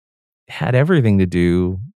 It had everything to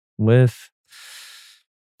do with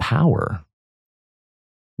power,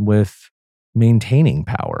 with maintaining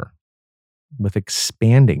power, with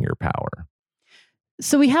expanding your power.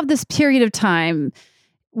 So we have this period of time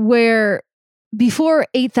where before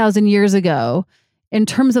 8,000 years ago, in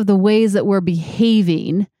terms of the ways that we're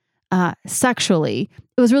behaving sexually,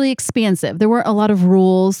 it was really expansive. There weren't a lot of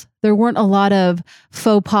rules. There weren't a lot of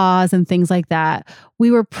faux pas and things like that.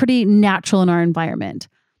 We were pretty natural in our environment.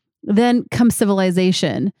 Then comes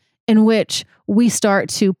civilization, in which we start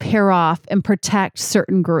to pair off and protect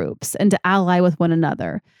certain groups and to ally with one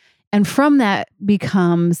another. And from that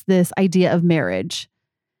becomes this idea of marriage.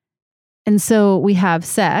 And so we have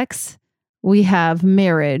sex, we have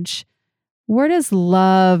marriage. Where does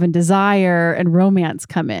love and desire and romance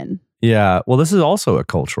come in? Yeah, well, this is also a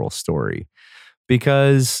cultural story,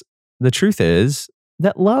 because the truth is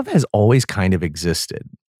that love has always kind of existed.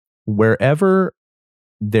 Wherever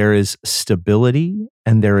there is stability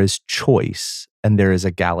and there is choice and there is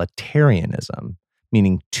egalitarianism,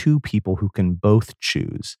 meaning two people who can both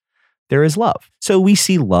choose, there is love. So we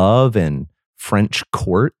see love in French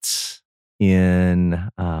courts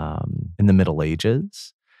in the Middle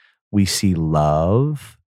Ages. We see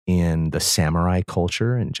love in the samurai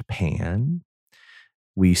culture in Japan.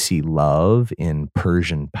 We see love in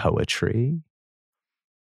Persian poetry.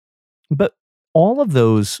 But all of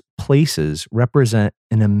those places represent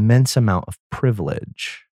an immense amount of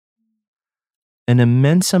privilege, an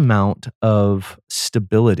immense amount of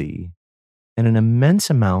stability, and an immense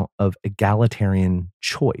amount of egalitarian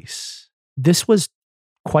choice. This was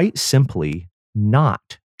quite simply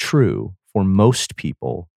not true for most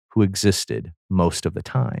people who existed most of the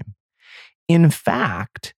time. In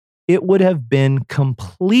fact, it would have been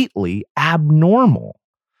completely abnormal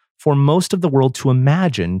for most of the world to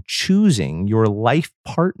imagine choosing your life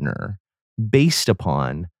partner based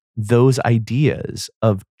upon those ideas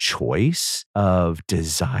of choice, of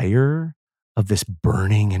desire, of this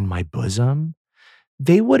burning in my bosom.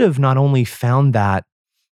 They would have not only found that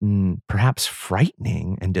perhaps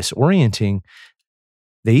frightening and disorienting,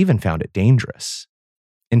 they even found it dangerous.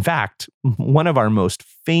 In fact, one of our most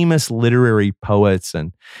famous literary poets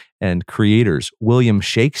and creators, William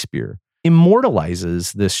Shakespeare,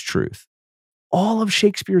 immortalizes this truth. All of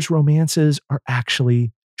Shakespeare's romances are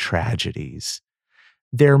actually tragedies.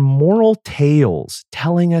 They're moral tales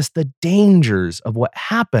telling us the dangers of what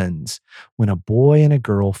happens when a boy and a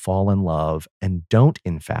girl fall in love and don't,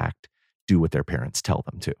 in fact, do what their parents tell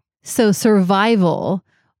them to. So survival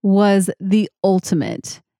was the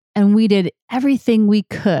ultimate, and we did everything we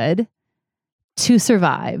could to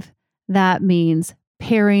survive. That means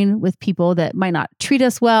pairing with people that might not treat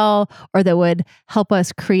us well or that would help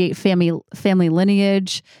us create family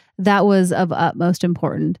lineage. That was of utmost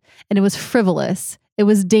importance. And it was frivolous. It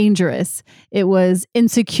was dangerous. It was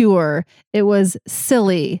insecure. It was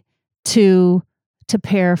silly to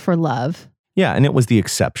pair for love. Yeah, and it was the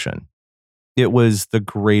exception. It was the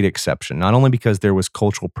great exception, not only because there was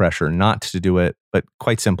cultural pressure not to do it, but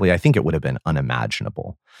quite simply, I think it would have been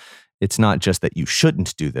unimaginable. It's not just that you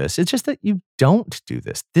shouldn't do this. It's just that you don't do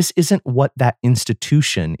this. This isn't what that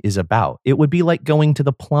institution is about. It would be like going to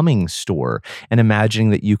the plumbing store and imagining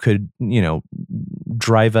that you could,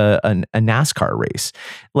 drive a NASCAR race.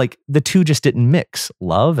 Like the two just didn't mix.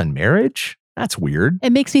 Love and marriage? That's weird.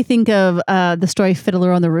 It makes me think of the story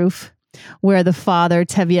Fiddler on the Roof, where the father,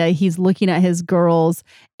 Tevye, he's looking at his girls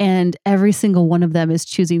and every single one of them is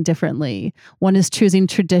choosing differently. One is choosing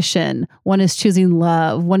tradition. One is choosing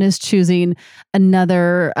love. One is choosing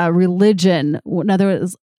another religion. Another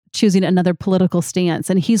is choosing another political stance.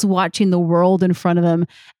 And he's watching the world in front of him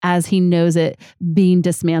as he knows it being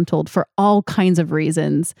dismantled for all kinds of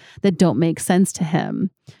reasons that don't make sense to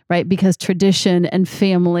him, right? Because tradition and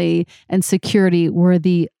family and security were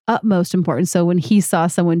the utmost important. So when he saw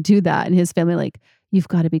someone do that and his family, like, you've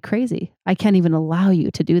got to be crazy. I can't even allow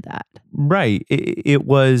you to do that. Right. It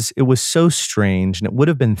was so strange, and it would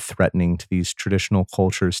have been threatening to these traditional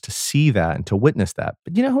cultures to see that and to witness that.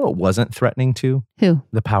 But you know who it wasn't threatening to? Who?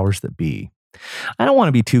 The powers that be. I don't want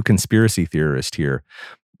to be too conspiracy theorist here,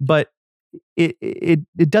 but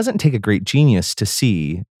it doesn't take a great genius to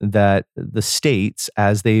see that the states,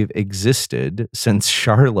 as they've existed since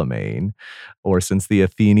Charlemagne or since the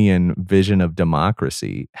Athenian vision of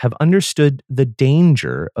democracy, have understood the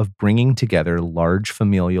danger of bringing together large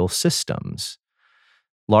familial systems.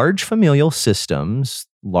 Large familial systems,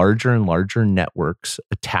 larger and larger networks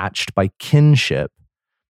attached by kinship,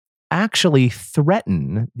 actually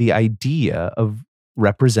threaten the idea of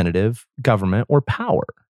representative government or power.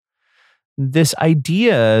 This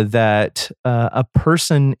idea that a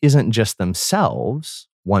person isn't just themselves,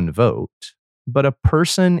 one vote, but a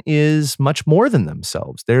person is much more than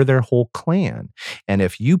themselves. They're their whole clan. And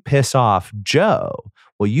if you piss off Joe,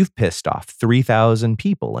 well, you've pissed off 3,000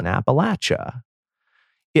 people in Appalachia.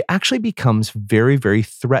 It actually becomes very, very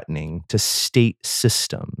threatening to state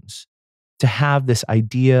systems to have this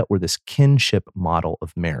idea or this kinship model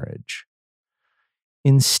of marriage.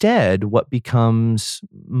 Instead, what becomes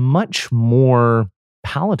much more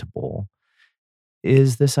palatable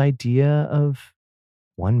is this idea of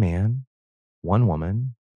one man, one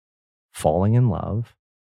woman falling in love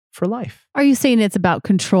for life. Are you saying it's about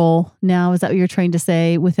control now? Is that what you're trying to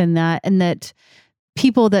say within that? And that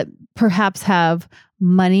people that perhaps have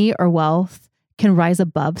money or wealth can rise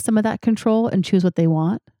above some of that control and choose what they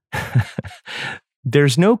want?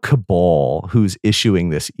 There's no cabal who's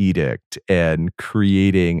issuing this edict and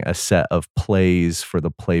creating a set of plays for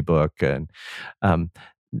the playbook. And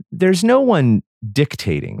there's no one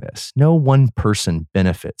dictating this. No one person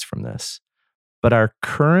benefits from this. But our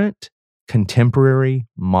current contemporary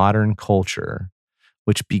modern culture,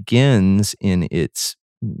 which begins in its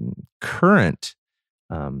current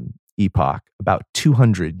epoch, about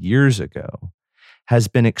 200 years ago, has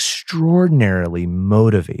been extraordinarily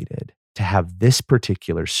motivated to have this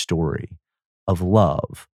particular story of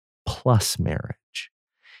love plus marriage.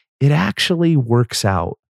 It actually works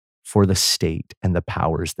out for the state and the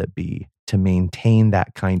powers that be to maintain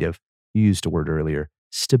that kind of, you used a word earlier,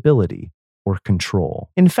 stability or control.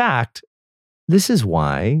 In fact, this is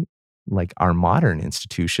why, like, our modern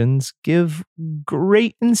institutions give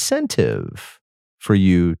great incentive for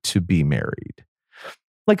you to be married.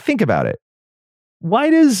 Like, think about it.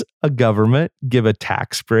 Why does a government give a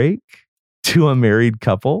tax break to a married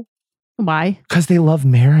couple? Why? Because they love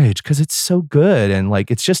marriage, because it's so good. And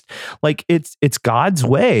like, it's just like, it's God's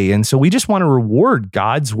way. And so we just want to reward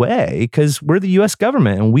God's way because we're the US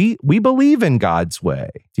government and we believe in God's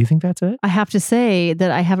way. Do you think that's it? I have to say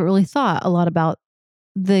that I haven't really thought a lot about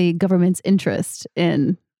the government's interest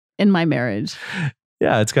in my marriage.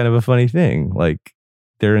 Yeah, it's kind of a funny thing. Like,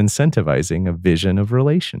 they're incentivizing a vision of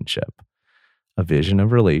relationship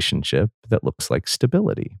that looks like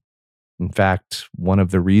stability. In fact, one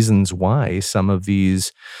of the reasons why some of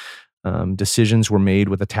these decisions were made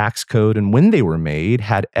with a tax code and when they were made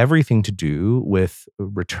had everything to do with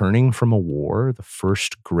returning from a war, the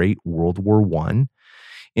first great World War I,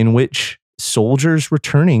 in which soldiers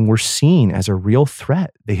returning were seen as a real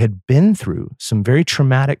threat. They had been through some very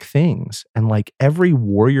traumatic things. And like every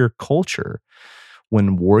warrior culture,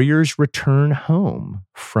 when warriors return home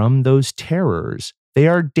from those terrors, they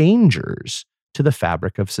are dangers to the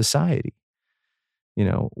fabric of society. You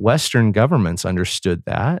know, Western governments understood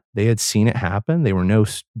that. They had seen it happen. They were no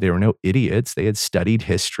idiots. They had studied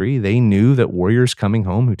history. They knew that warriors coming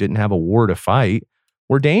home who didn't have a war to fight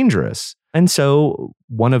were dangerous. And so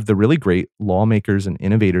one of the really great lawmakers and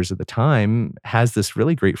innovators of the time has this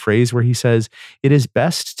really great phrase where he says, "It is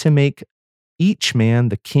best to make each man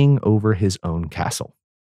the king over his own castle."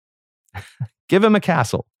 Give him a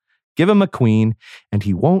castle, give him a queen, and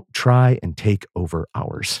he won't try and take over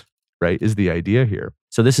ours, right? Is the idea here.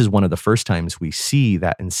 So this is one of the first times we see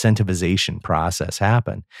that incentivization process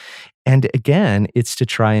happen. And again, it's to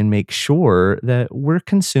try and make sure that we're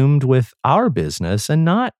consumed with our business and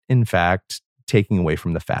not, in fact, taking away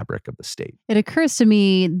from the fabric of the state. It occurs to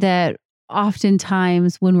me that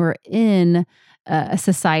oftentimes when we're in a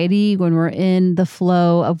society, when we're in the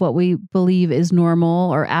flow of what we believe is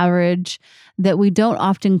normal or average, that we don't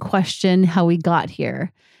often question how we got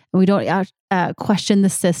here. And we don't question the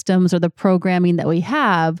systems or the programming that we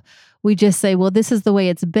have. We just say, well, this is the way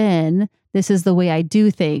it's been. This is the way I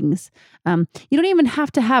do things. You don't even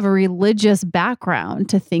have to have a religious background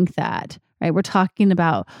to think that, right? We're talking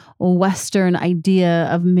about a Western idea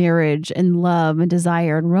of marriage and love and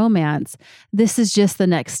desire and romance. This is just the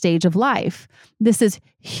next stage of life. This is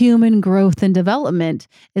human growth and development,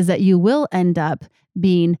 is that you will end up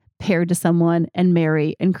being paired to someone and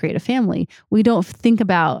marry and create a family. We don't think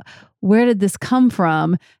about, where did this come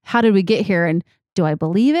from? How did we get here? And do I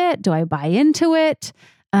believe it? Do I buy into it?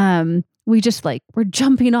 We just we're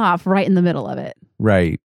jumping off right in the middle of it.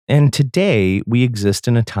 Right. And today we exist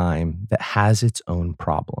in a time that has its own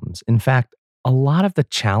problems. In fact, a lot of the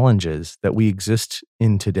challenges that we exist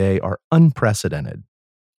in today are unprecedented.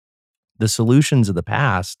 The solutions of the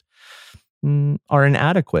past are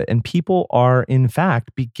inadequate, and people are, in fact,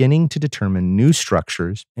 beginning to determine new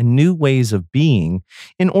structures and new ways of being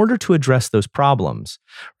in order to address those problems,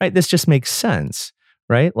 right? This just makes sense,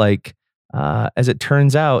 right? As it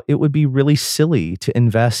turns out, it would be really silly to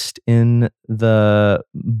invest in the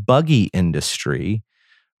buggy industry,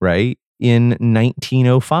 right, in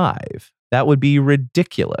 1905. That would be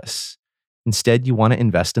ridiculous. Instead, you want to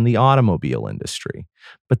invest in the automobile industry.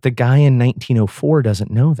 But the guy in 1904 doesn't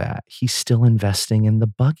know that. He's still investing in the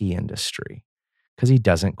buggy industry because he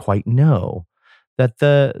doesn't quite know that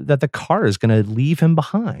the car is going to leave him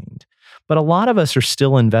behind. But a lot of us are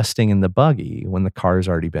still investing in the buggy when the car's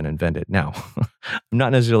already been invented. Now, I'm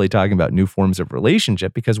not necessarily talking about new forms of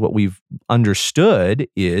relationship, because what we've understood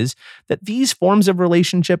is that these forms of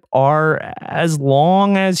relationship are as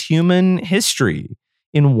long as human history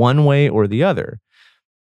in one way or the other.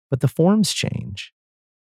 But the forms change,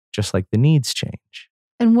 just like the needs change.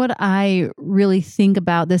 And what I really think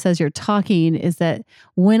about this as you're talking is that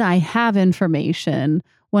when I have information,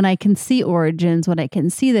 when I can see origins, when I can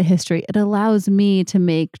see the history, it allows me to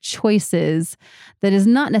make choices that is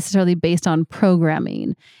not necessarily based on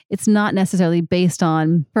programming. It's not necessarily based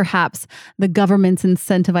on perhaps the government's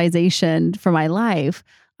incentivization for my life.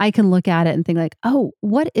 I can look at it and think oh,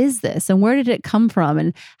 what is this? And where did it come from?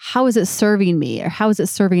 And how is it serving me? Or how is it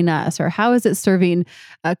serving us? Or how is it serving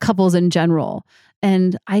couples in general?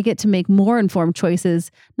 And I get to make more informed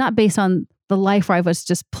choices, not based on the life where I was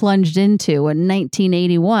just plunged into in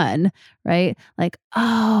 1981, right? Like,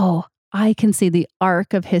 oh, I can see the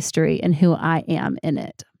arc of history and who I am in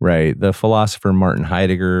it. Right. The philosopher Martin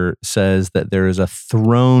Heidegger says that there is a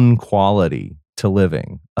throne quality to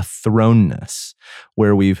living, a throneness,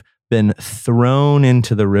 where we've been thrown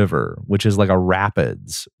into the river, which is like a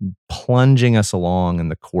rapids, plunging us along in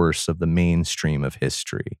the course of the mainstream of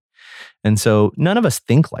history. And so none of us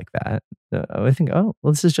think like that. I think, oh,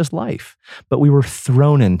 well, this is just life. But we were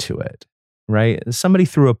thrown into it, right? Somebody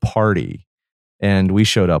threw a party and we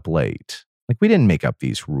showed up late. Like, we didn't make up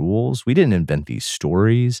these rules. We didn't invent these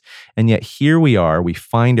stories. And yet here we are, we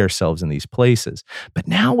find ourselves in these places. But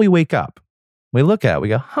now we wake up. We look at it, we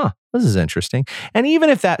go, huh, this is interesting. And even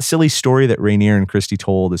if that silly story that Rainier and Christy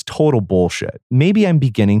told is total bullshit, maybe I'm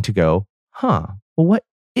beginning to go, huh, well, what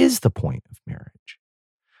is the point of marriage?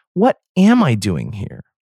 What am I doing here?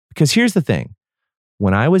 Because here's the thing.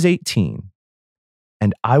 When I was 18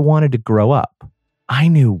 and I wanted to grow up, I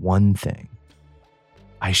knew one thing.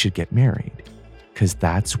 I should get married, because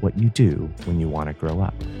that's what you do when you want to grow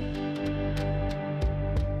up.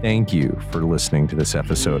 Thank you for listening to this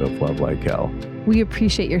episode of Love Like Hell. We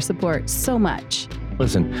appreciate your support so much.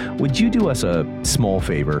 Listen, would you do us a small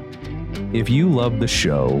favor? If you love the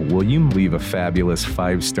show, will you leave a fabulous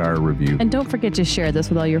 5-star review? And don't forget to share this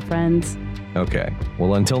with all your friends. Okay.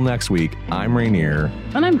 Well, until next week, I'm Rainier.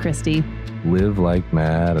 And I'm Christy. Live like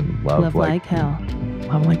mad and love like hell.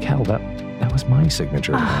 Love like hell. That was my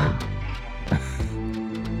signature line.